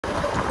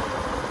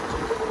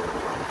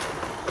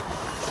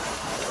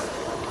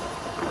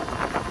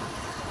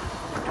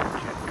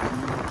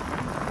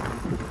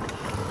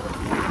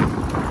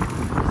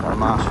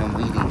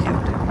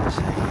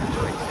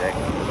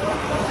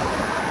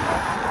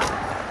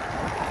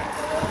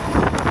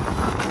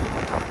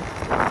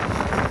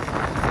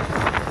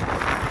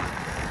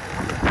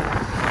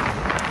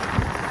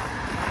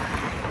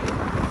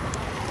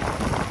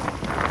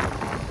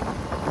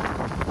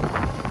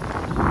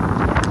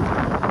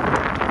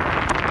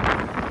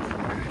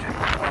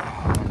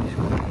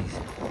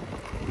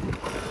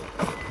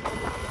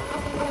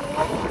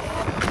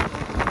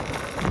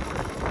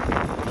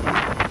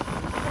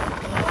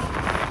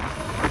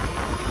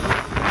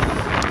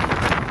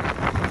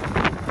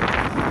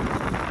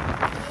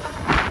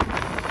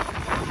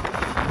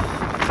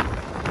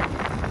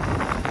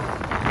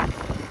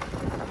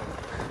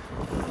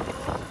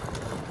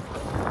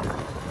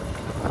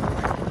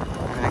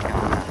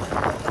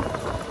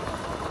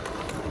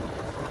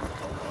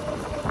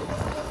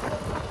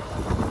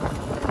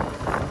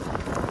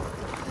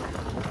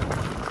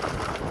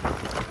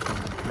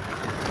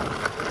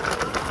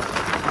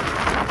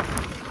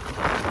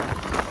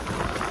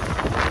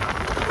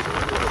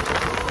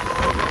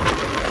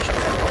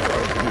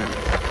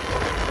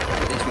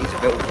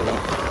built for.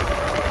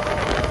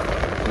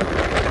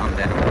 Calm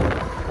down.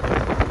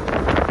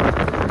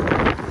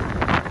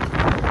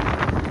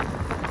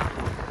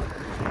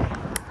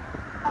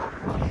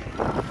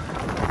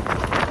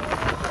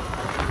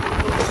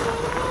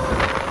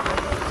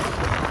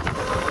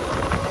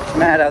 It's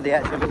mad how the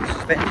actual little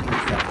suspension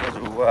and stuff does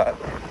all work.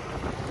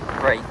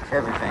 Brake,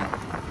 everything.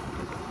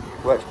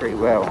 Works pretty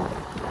well.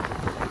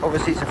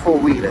 Obviously it's a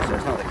four-wheeler, so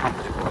it's not that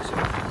comfortable, sort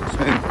of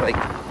smooth, like,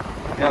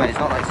 you know, it's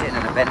not like sitting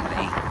in a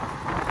Bentley.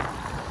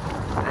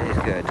 It is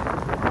good.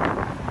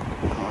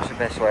 What's the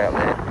best way up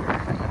there?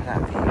 Look at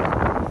that view.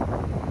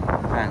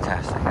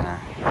 Fantastic, you know.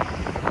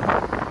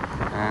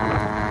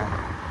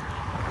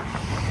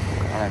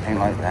 I don't think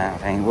like that. I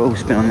think we'll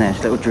spin on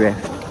this little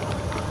drift.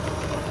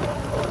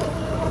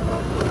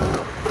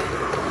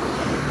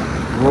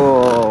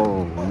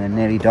 Whoa, and then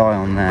nearly die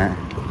on that.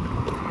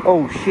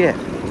 Oh shit.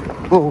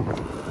 Oh.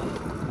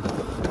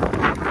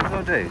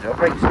 What do? Do I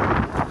brake some?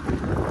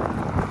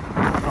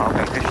 Oh, I'll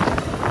brake this.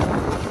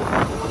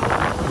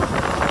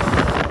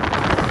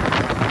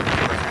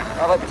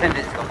 I like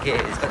pretending it's got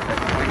gears, that's the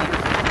point.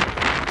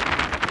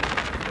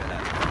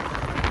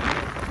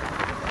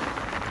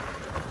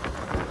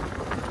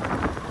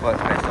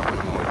 Works best on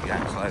the more if you're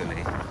going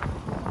slowly.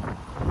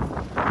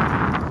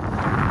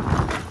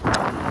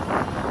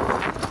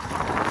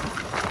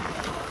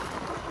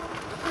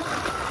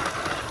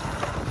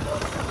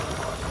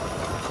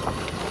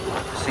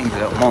 Seems a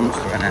little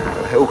monster in a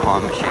hill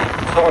climb machine.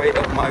 Sorry,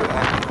 little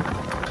motor.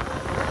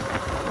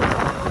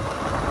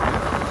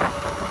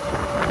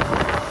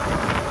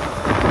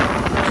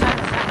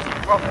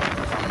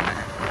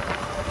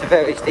 It's a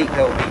very steep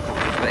hill, people,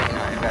 just to let you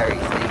know, very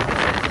steep.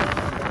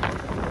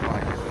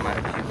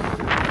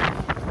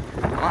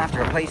 I might have to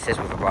replace this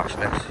with a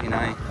brushless, you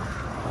know,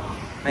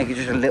 make it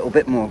just a little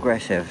bit more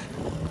aggressive.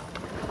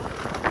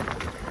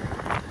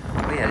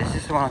 But yeah, this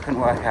is the one I couldn't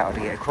work out how to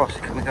get across.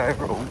 Can we go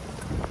over it all?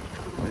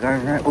 Can we go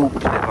over it? Oh,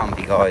 it's a bit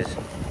bumpy, guys.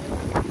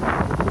 I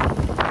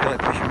feel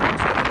like pushing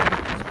rocks a little bit.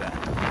 That's better.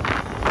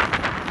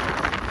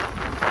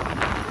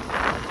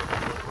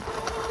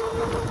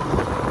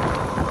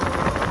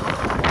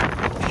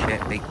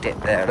 Shit, big dip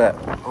there, look.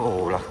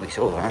 Oh, lucky we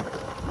saw that.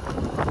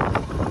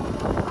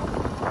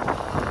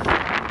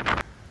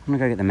 I'm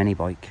gonna go get the mini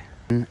bike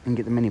and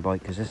get the mini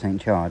bike because this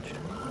ain't charged.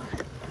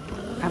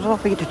 How do I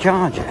forget to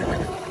charge it?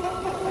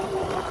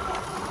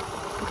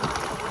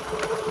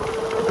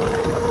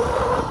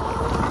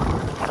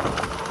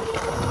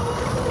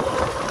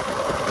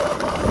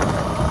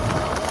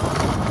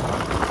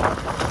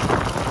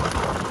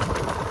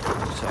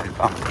 So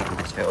bumpy in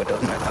this field,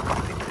 doesn't it? That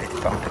bumpy, but it's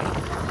bumpy.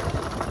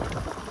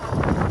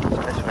 It's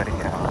the best way to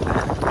get out there.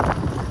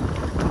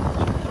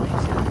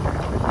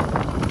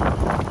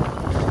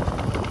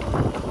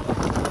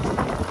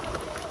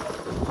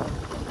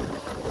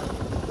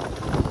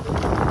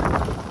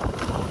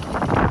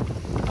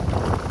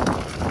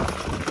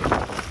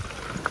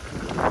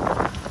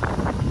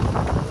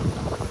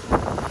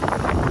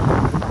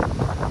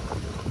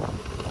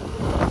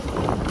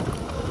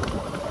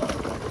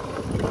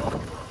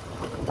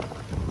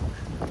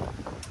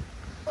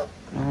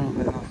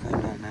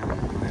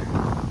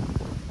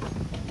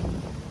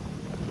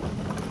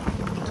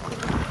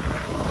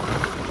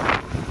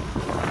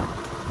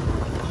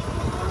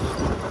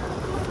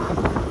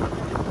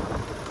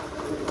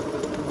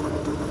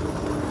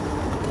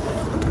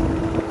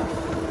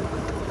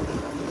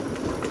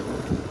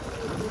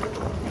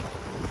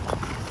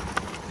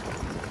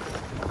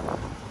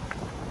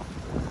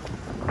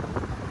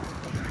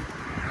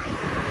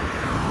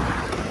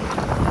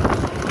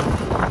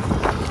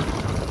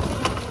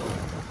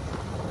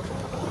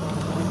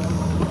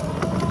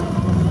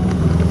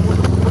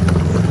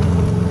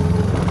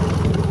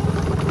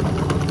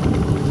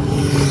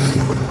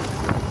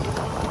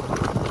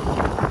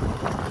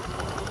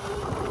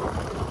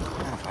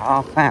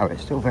 Half hour,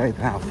 it's still very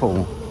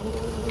powerful.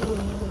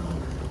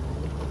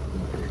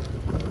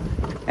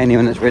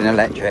 Anyone that's ridden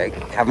electric,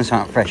 having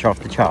something fresh off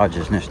the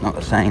chargers and it's not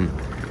the same.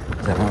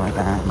 Something like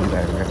that, and you go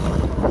over it.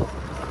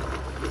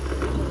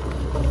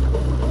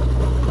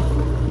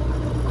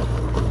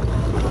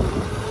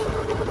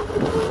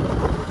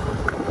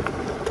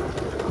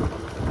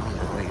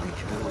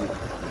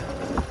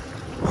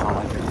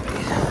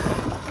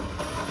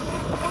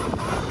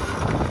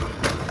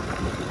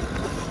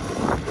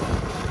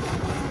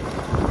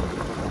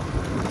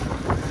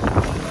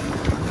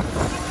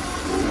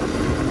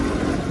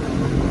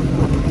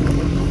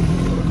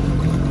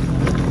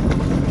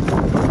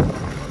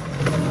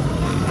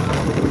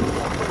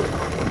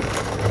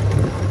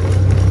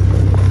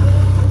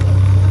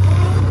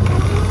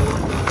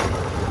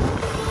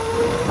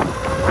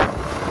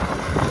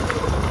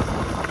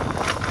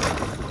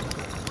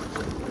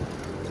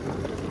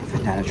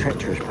 Down a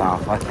treacherous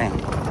path, I think.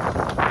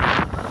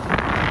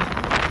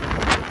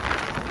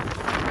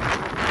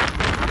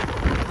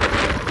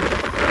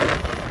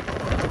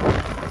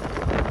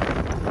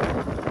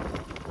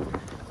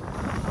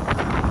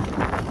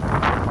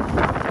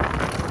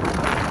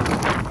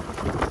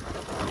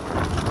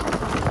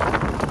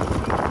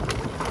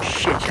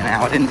 Shit,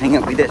 now, I didn't think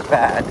it'd be this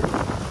bad.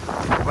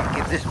 But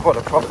give this quad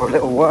a proper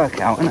little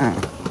workout,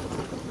 innit?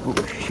 Oh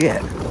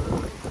shit.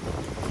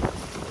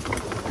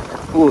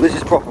 Oh, this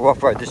is proper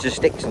off-road, there's just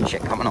sticks and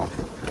shit coming off.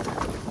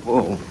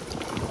 Whoa.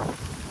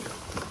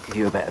 Give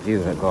you a better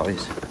view of it,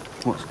 guys.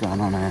 What's going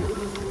on here?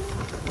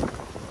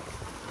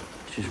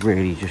 It's just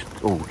really just,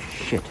 oh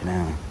shit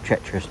now.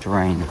 Treacherous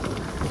terrain. Just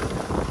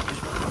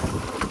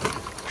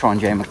try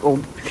and jam it.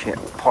 Oh shit,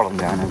 pollen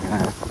going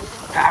everywhere.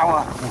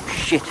 Power! Oh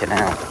shit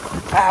now.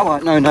 Power!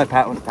 No,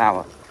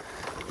 power.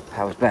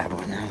 Power's bad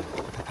right now.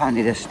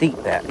 Apparently there's steep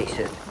there, he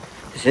said.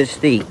 It says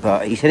steep,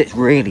 but he said it's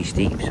really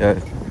steep,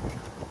 so...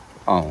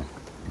 Oh.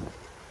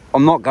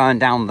 I'm not going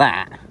down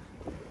that.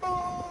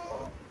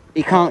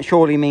 He can't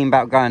surely mean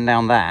about going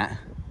down that.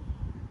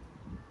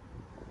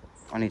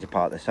 I need to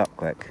park this up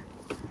quick.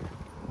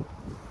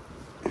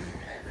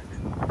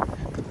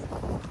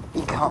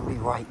 He can't be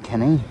right,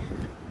 can he?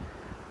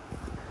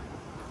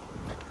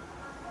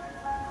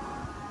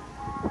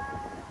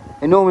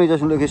 It normally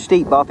doesn't look as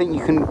steep, but I think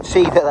you can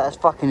see that that's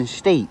fucking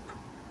steep.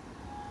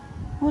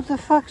 What the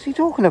fuck's he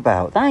talking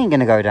about? That ain't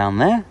gonna go down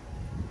there.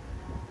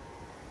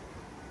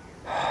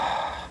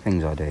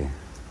 Things I do.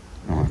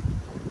 Right.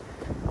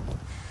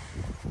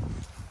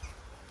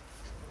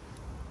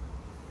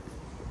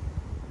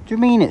 Do you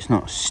mean it's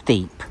not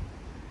steep?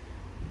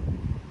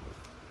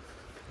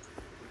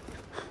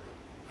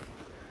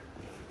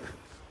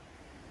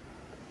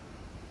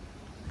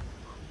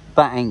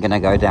 That ain't gonna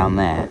go down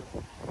there.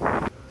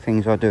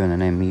 Things I do on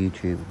an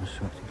YouTube.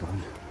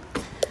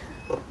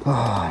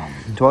 Oh,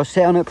 do I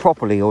sit on it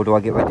properly or do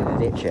I get ready to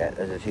ditch it?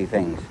 Those are two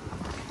things.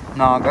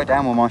 No, I'll go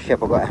down with my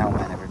ship. I've got a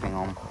helmet and everything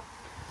on.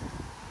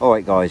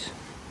 Alright guys,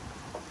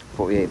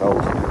 48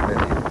 volts in the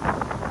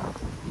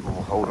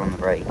we'll hold on the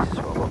brakes, that's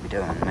what I've got to be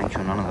doing. Make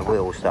sure none of the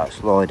wheels start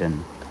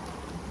sliding.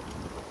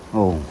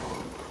 Oh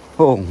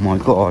my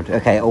god.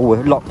 Okay,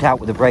 we're locked out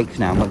with the brakes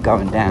now and we're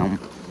going down.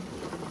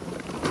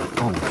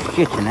 Oh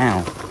shit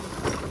now.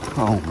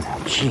 Oh my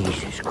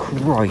Jesus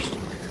Christ.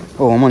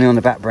 Oh, I'm only on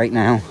the back brake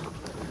now.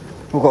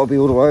 I've got to be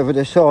all the way over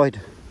this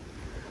side.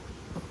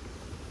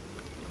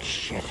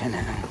 Shit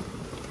now.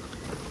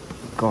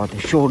 God,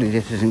 surely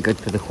this isn't good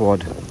for the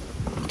quad.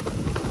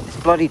 It's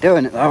bloody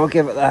doing it though, I'll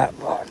give it that.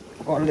 But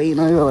I've got to lean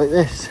over like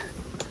this.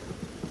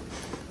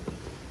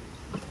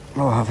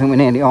 Oh, I think we're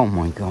nearly, oh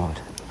my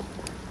god.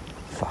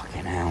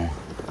 Fucking hell.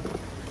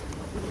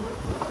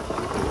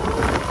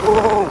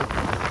 Whoa!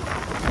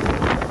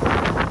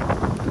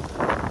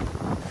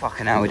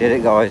 Fucking hell, we did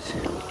it guys.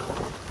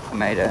 We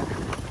made it.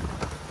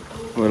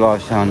 We're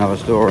live to tell another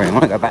story. I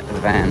want to go back to the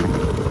van.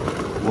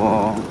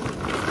 Whoa.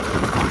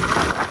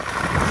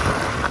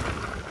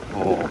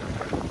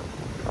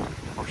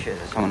 Oh shit,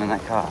 there's someone in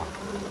that car.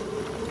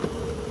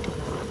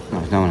 No,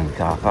 there's no one in the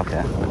car, fuck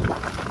it.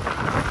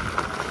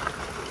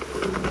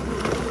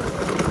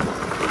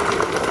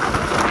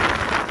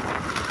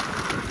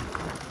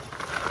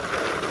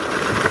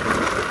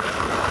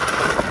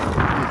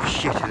 Oh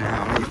shit,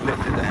 now we've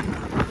lifted them.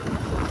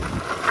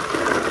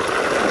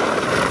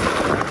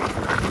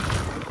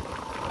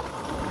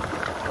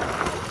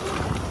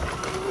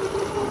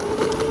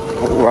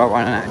 Oh, we're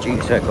running out of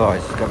juice, so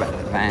guys, let's go back to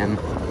the van.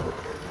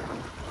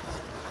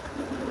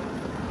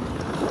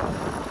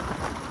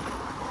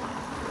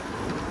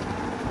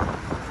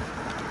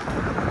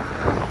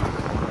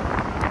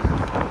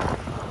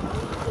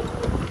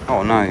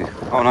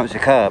 Oh no, it's a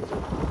curb.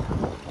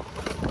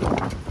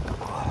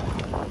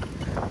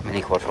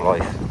 Mini quad for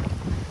life.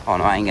 Oh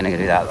no, I ain't gonna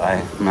do that though.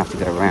 I'm gonna have to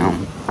go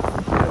around.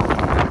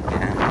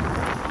 Yeah.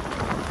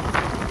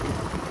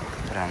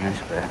 Go down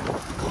this bit.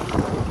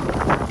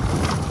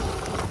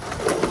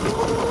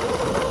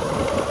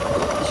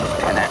 Let's just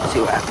pin it and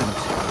see what happens.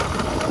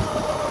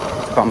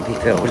 It's bumpy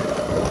field.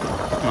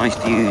 Nice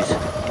views.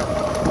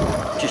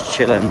 Just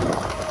chilling.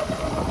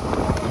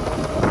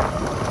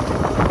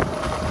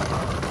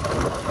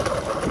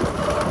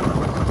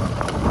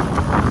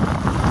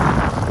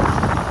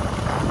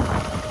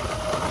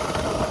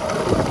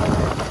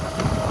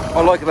 I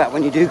like about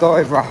when you do go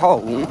over a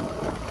hole,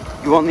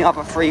 you're on the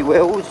other three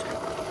wheels,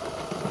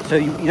 so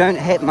you don't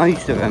hit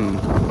most of them,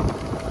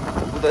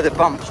 although the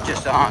bumps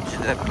just aren't to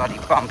the bloody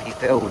bumpy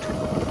field. You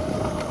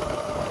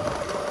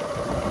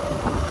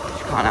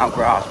can't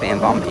outgrass being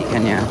bumpy,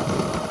 can you?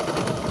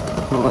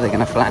 Not like they're going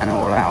to flatten it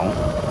all out.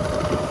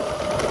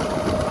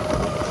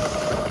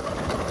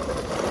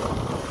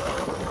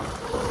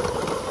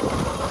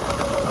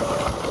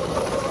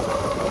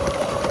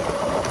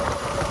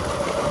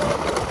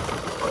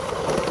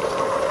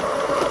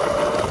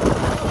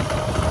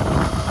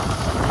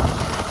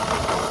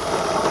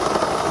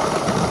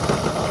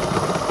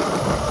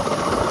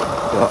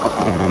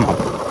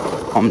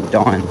 I'm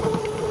dying.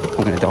 I'm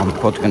gonna die, my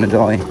quad's gonna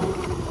die.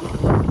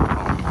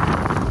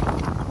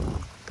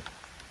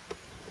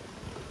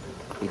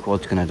 Your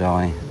quad's gonna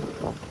die.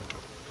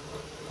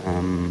 How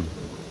am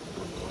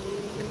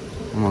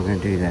I gonna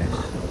do this?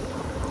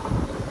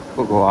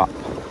 We'll go up.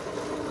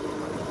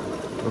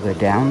 We'll go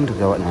down to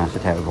go up. No, that's a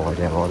terrible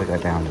idea. I'll either go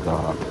down to go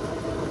up.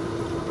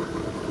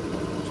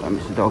 So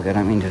Mr. Dog, I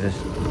don't mean to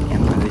just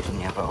impose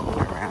have a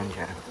look around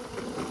you.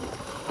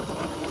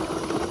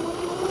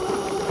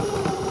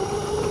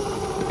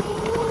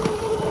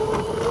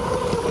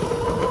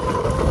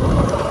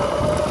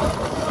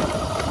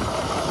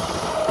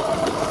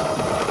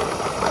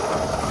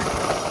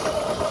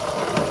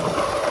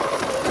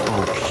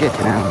 Oh shit,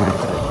 man.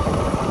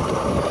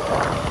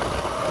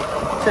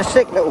 It's a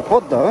sick little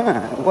quad though, isn't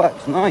it? It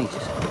works nice.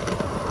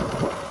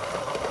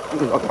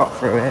 Look what I got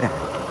through here.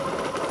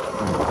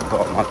 Oh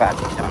god, my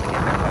battery's starting to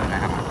get low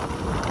now.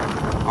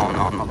 Oh no,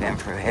 I'm not getting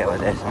through here with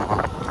this, am I?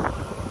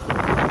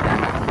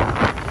 Damn it.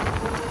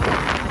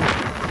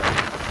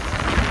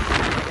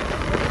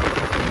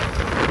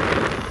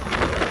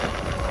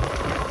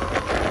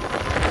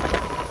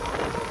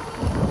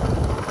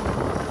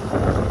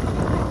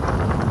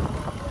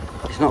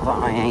 It's not that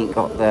I ain't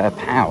got the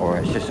power,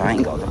 it's just I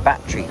ain't got the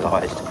battery,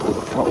 guys, to pull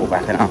the throttle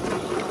back enough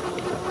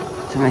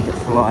to make it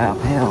fly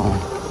uphill.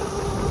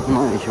 I'm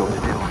not even sure what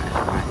to do on this,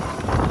 right?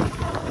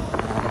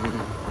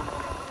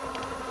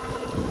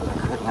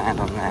 I could land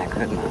on there,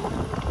 couldn't I?